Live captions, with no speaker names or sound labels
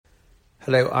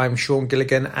Hello, I'm Sean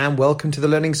Gilligan and welcome to the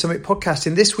Learning Summit podcast.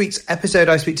 In this week's episode,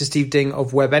 I speak to Steve Ding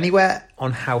of Web Anywhere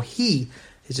on how he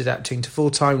is adapting to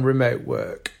full-time remote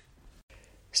work.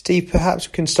 Steve, perhaps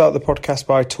we can start the podcast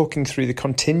by talking through the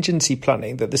contingency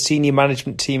planning that the senior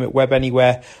management team at Web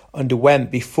Anywhere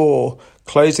underwent before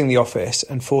closing the office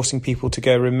and forcing people to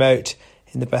go remote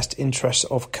in the best interests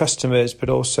of customers, but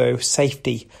also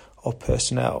safety of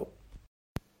personnel.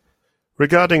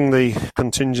 Regarding the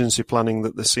contingency planning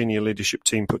that the senior leadership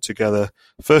team put together,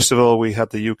 first of all, we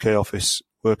had the UK office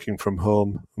working from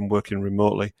home and working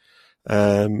remotely.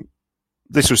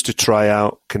 This was to try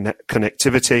out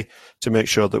connectivity, to make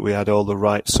sure that we had all the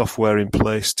right software in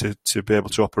place to be able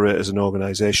to operate as an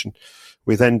organisation.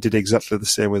 We then did exactly the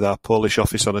same with our Polish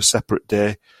office on a separate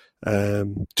day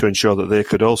to ensure that they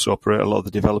could also operate, a lot of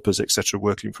the developers, etc.,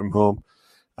 working from home.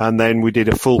 And then we did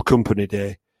a full company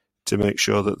day to make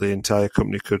sure that the entire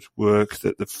company could work,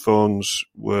 that the phones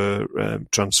were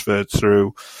transferred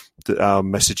through, that our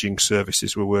messaging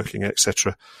services were working,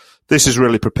 etc. This has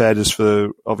really prepared us for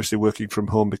obviously working from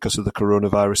home because of the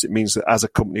coronavirus. It means that as a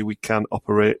company we can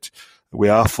operate, we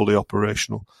are fully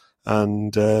operational.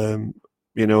 And,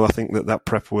 I think that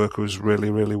prep work was really,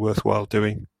 really worthwhile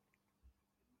doing.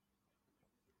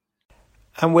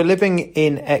 And we're living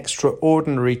in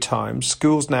extraordinary times.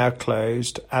 Schools now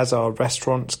closed, as are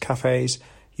restaurants, cafes.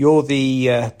 You're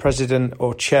the president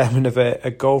or chairman of a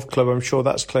golf club. I'm sure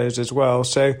that's closed as well.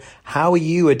 So how are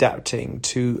you adapting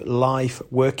to life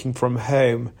working from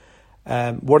home?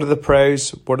 What are the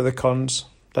pros? What are the cons?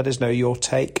 Let us know your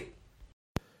take.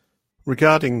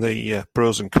 Regarding the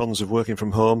pros and cons of working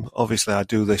from home, obviously I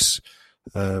do this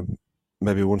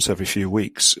maybe once every few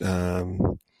weeks.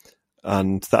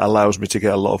 And that allows me to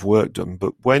get a lot of work done.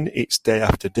 But when it's day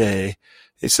after day,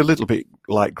 it's a little bit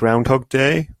like Groundhog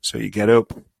Day. So you get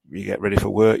up, you get ready for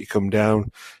work, you come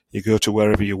down, you go to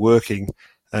wherever you're working.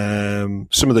 Some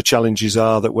of the challenges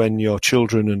are that when your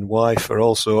children and wife are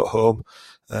also at home,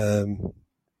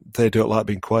 they don't like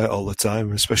being quiet all the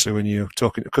time, especially when you're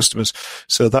talking to customers.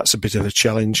 So that's a bit of a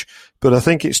challenge. But I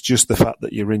think it's just the fact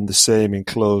that you're in the same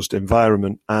enclosed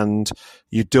environment and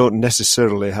you don't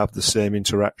necessarily have the same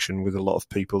interaction with a lot of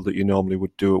people that you normally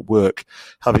would do at work.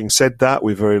 Having said that,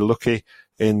 we're very lucky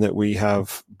in that we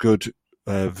have good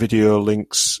video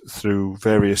links through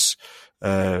various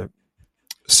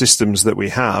systems that we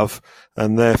have,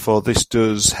 and therefore this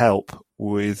does help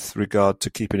with regard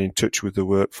to keeping in touch with the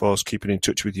workforce, keeping in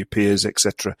touch with your peers,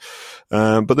 etc.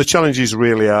 But the challenges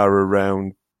really are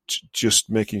around just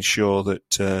making sure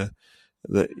that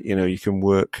you can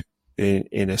work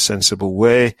in a sensible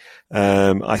way.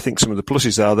 I think some of the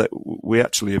pluses are that we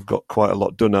actually have got quite a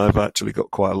lot done. I've actually got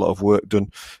quite a lot of work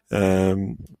done.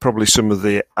 Probably some of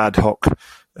the ad hoc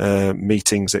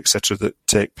meetings, etc., that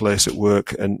take place at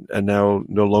work and are now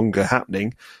no longer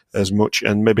happening as much,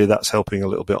 and maybe that's helping a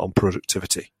little bit on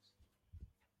productivity.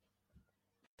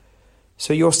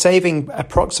 So you're saving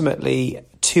approximately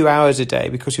 2 hours a day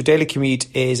because your daily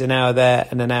commute is an hour there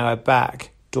and an hour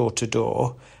back, door to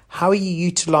door. How are you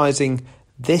utilising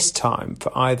this time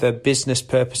for either business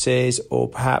purposes or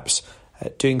perhaps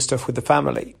doing stuff with the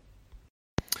family?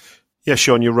 Yeah,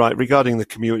 Sean, you're right. Regarding the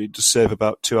commute, it does save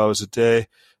about 2 hours a day.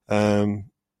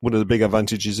 One of the big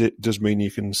advantages, it does mean you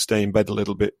can stay in bed a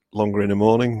little bit longer in the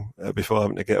morning before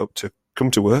having to get up to come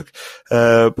to work.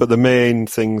 But the main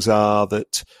things are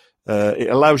that it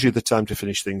allows you the time to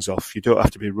finish things off. You don't have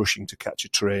to be rushing to catch a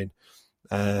train.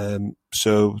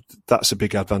 So that's a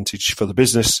big advantage for the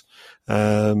business.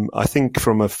 I think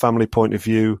from a family point of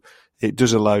view, it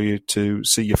does allow you to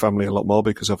see your family a lot more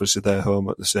because obviously they're home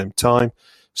at the same time.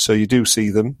 So you do see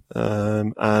them,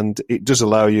 and it does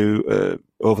allow you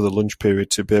over the lunch period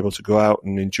to be able to go out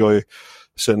and enjoy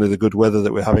certainly the good weather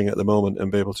that we're having at the moment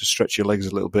and be able to stretch your legs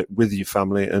a little bit with your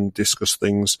family and discuss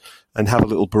things and have a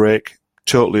little break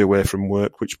totally away from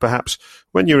work, which perhaps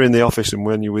when you're in the office and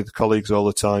when you're with colleagues all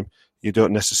the time, you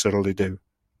don't necessarily do.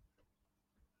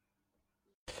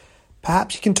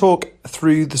 Perhaps you can talk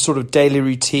through the sort of daily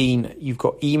routine. You've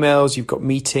got emails, you've got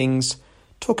meetings.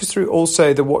 Talk us through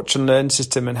also the Watch and Learn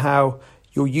system and how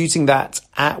you're using that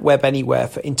at Web Anywhere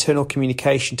for internal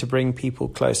communication to bring people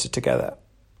closer together.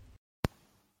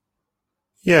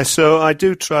 Yeah, so I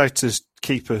do try to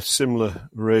keep a similar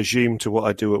regime to what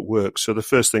I do at work. So the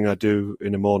first thing I do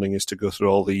in the morning is to go through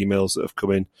all the emails that have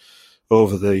come in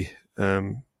over the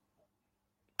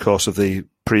course of the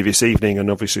previous evening and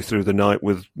obviously through the night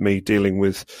with me dealing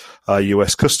with our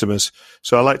US customers.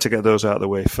 So I like to get those out of the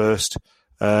way first.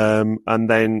 And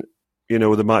then,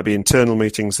 there might be internal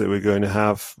meetings that we're going to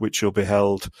have, which will be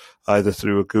held either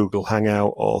through a Google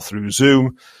Hangout or through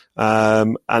Zoom.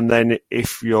 And then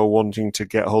if you're wanting to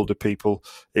get hold of people,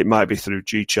 it might be through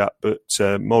GChat,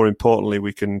 but more importantly,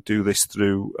 we can do this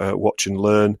through Watch and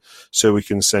Learn. So we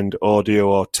can send audio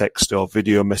or text or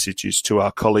video messages to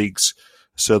our colleagues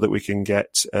so that we can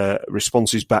get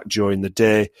responses back during the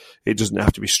day. It doesn't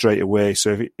have to be straight away.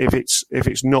 So if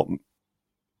it's not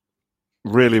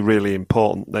really, really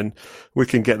important, then we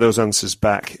can get those answers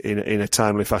back in a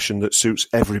timely fashion that suits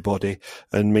everybody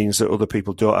and means that other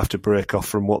people don't have to break off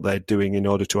from what they're doing in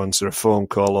order to answer a phone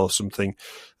call or something.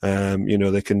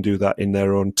 They can do that in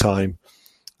their own time.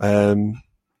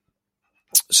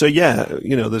 So yeah,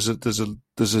 there's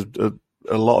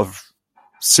a lot of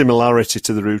similarity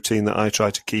to the routine that I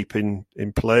try to keep in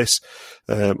place.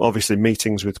 Obviously,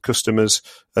 meetings with customers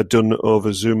are done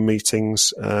over Zoom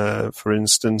meetings, for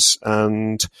instance,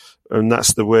 and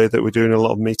that's the way that we're doing a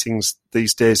lot of meetings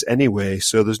these days anyway.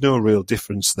 So there's no real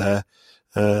difference there.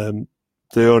 The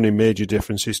only major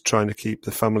difference is trying to keep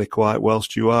the family quiet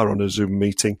whilst you are on a Zoom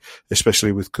meeting,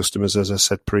 especially with customers, as I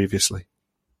said previously.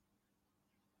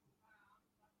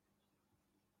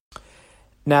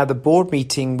 Now, the board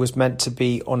meeting was meant to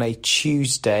be on a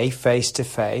Tuesday,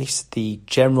 face-to-face. The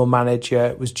general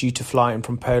manager was due to fly in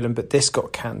from Poland, but this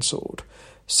got cancelled.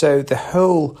 So the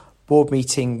whole board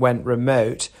meeting went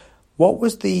remote. What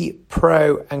was the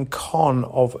pro and con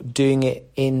of doing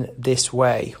it in this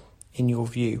way, in your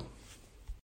view?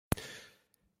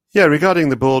 Yeah, regarding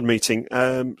the board meeting,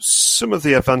 some of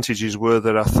the advantages were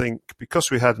that I think because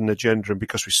we had an agenda and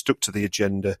because we stuck to the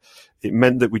agenda, it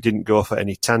meant that we didn't go off at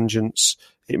any tangents.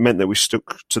 It meant that we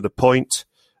stuck to the point.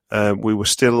 We were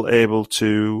still able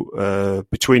to,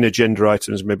 between agenda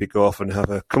items, maybe go off and have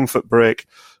a comfort break.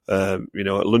 At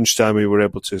lunchtime, we were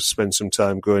able to spend some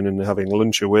time going and having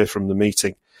lunch away from the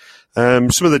meeting. Some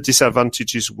of the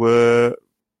disadvantages were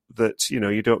that,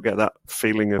 you don't get that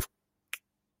feeling of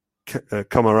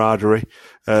camaraderie.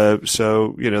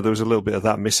 So, there was a little bit of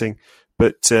that missing.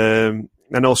 But,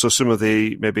 and also some of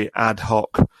the maybe ad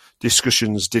hoc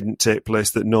discussions didn't take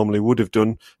place that normally would have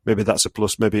done. Maybe that's a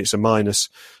plus, maybe it's a minus.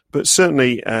 But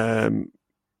certainly,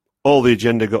 all the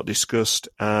agenda got discussed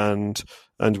and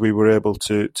we were able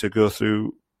to go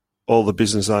through all the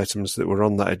business items that were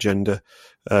on that agenda.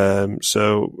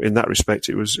 So in that respect,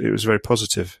 it was very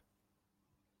positive.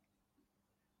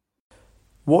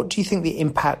 What do you think the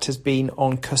impact has been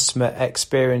on customer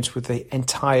experience with the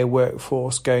entire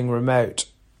workforce going remote?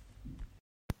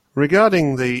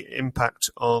 Regarding the impact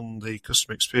on the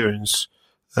customer experience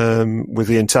with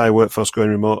the entire workforce going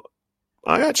remote,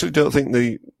 I actually don't think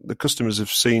the customers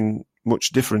have seen much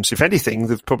difference. If anything,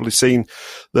 they've probably seen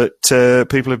that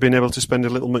people have been able to spend a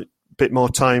little bit more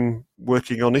time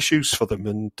working on issues for them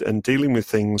and dealing with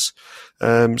things.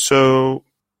 So,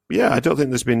 yeah, I don't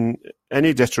think there's been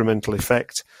any detrimental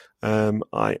effect.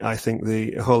 I think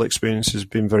the whole experience has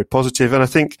been very positive, and I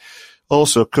think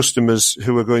also customers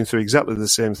who are going through exactly the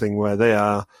same thing where they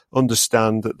are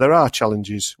understand that there are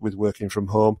challenges with working from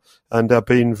home and are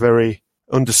being very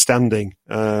understanding.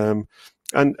 And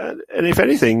if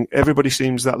anything, everybody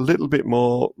seems that little bit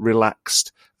more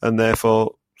relaxed, and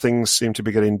therefore things seem to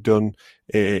be getting done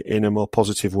in a more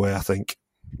positive way, I think.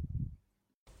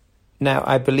 Now,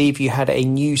 I believe you had a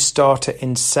new starter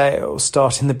in sales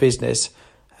starting the business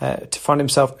to find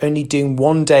himself only doing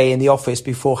one day in the office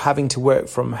before having to work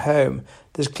from home.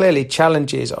 There's clearly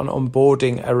challenges on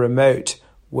onboarding a remote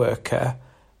worker.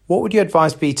 What would your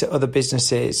advice be to other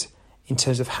businesses in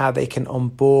terms of how they can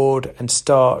onboard and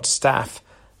start staff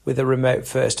with a remote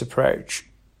first approach?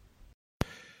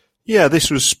 Yeah, this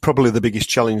was probably the biggest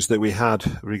challenge that we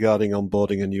had regarding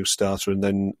onboarding a new starter and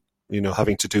then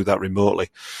having to do that remotely.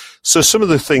 So some of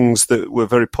the things that were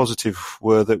very positive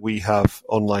were that we have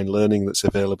online learning that's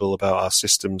available about our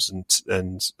systems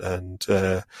and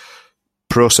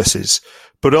processes.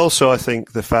 But also I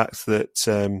think the fact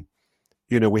that,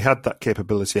 we had that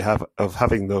capability of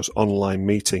having those online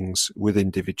meetings with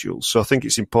individuals. So I think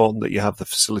it's important that you have the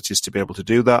facilities to be able to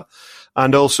do that.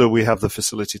 And also we have the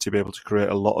facility to be able to create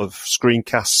a lot of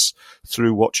screencasts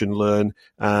through Watch and Learn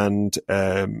and,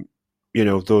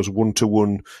 those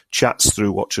one-to-one chats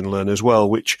through Watch and Learn as well,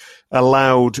 which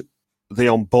allowed the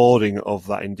onboarding of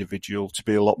that individual to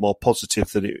be a lot more positive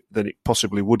than it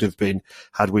possibly would have been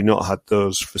had we not had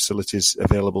those facilities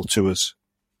available to us.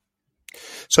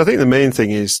 So I think the main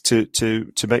thing is to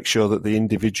make sure that the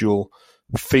individual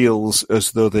feels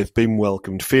as though they've been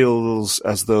welcomed, feels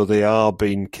as though they are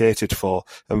being catered for,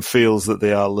 and feels that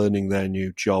they are learning their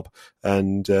new job.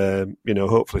 And,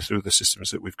 hopefully through the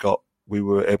systems that we've got, we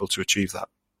were able to achieve that.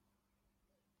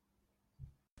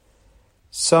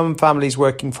 Some families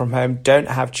working from home don't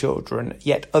have children,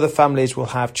 yet other families will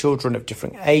have children of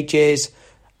different ages,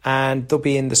 and they'll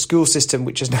be in the school system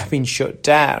which has now been shut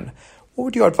down. What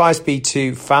would your advice be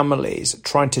to families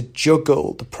trying to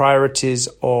juggle the priorities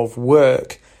of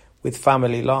work with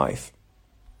family life?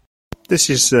 This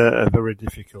is a very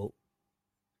difficult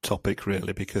topic,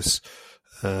 really, because,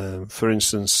 for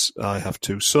instance, I have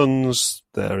two sons.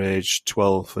 They're aged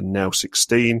 12 and now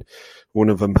 16. One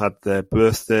of them had their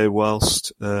birthday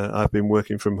whilst I've been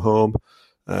working from home.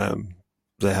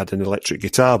 They had an electric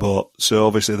guitar bought, so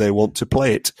obviously they want to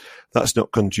play it. That's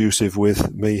not conducive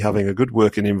with me having a good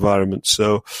working environment.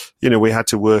 So, we had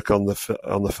to work on the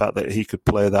fact that he could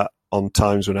play that on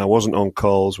times when I wasn't on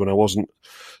calls, when I wasn't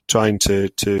trying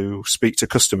to speak to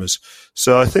customers.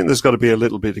 So I think there's got to be a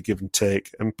little bit of give and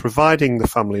take. And providing the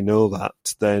family know that,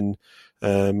 then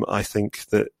I think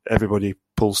that everybody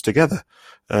pulls together.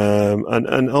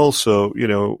 And also,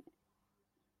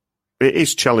 it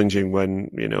is challenging when,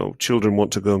 children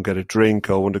want to go and get a drink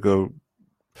or want to go,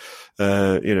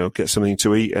 get something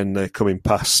to eat and they're coming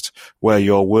past where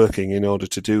you're working in order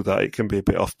to do that. It can be a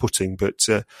bit off-putting, but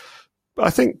I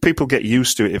think people get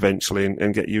used to it eventually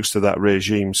and get used to that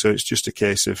regime. So it's just a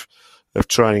case of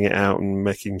trying it out and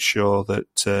making sure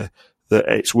that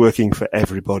it's working for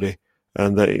everybody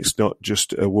and that it's not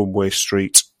just a one-way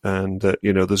street and that,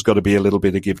 there's got to be a little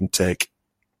bit of give and take.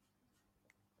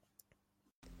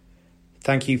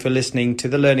 Thank you for listening to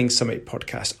the Learning Summit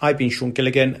podcast. I've been Sean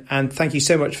Gilligan, and thank you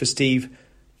so much for Steve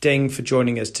Ding for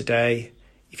joining us today.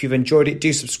 If you've enjoyed it,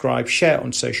 do subscribe, share it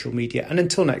on social media, and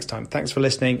until next time, thanks for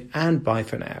listening and bye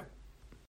for now.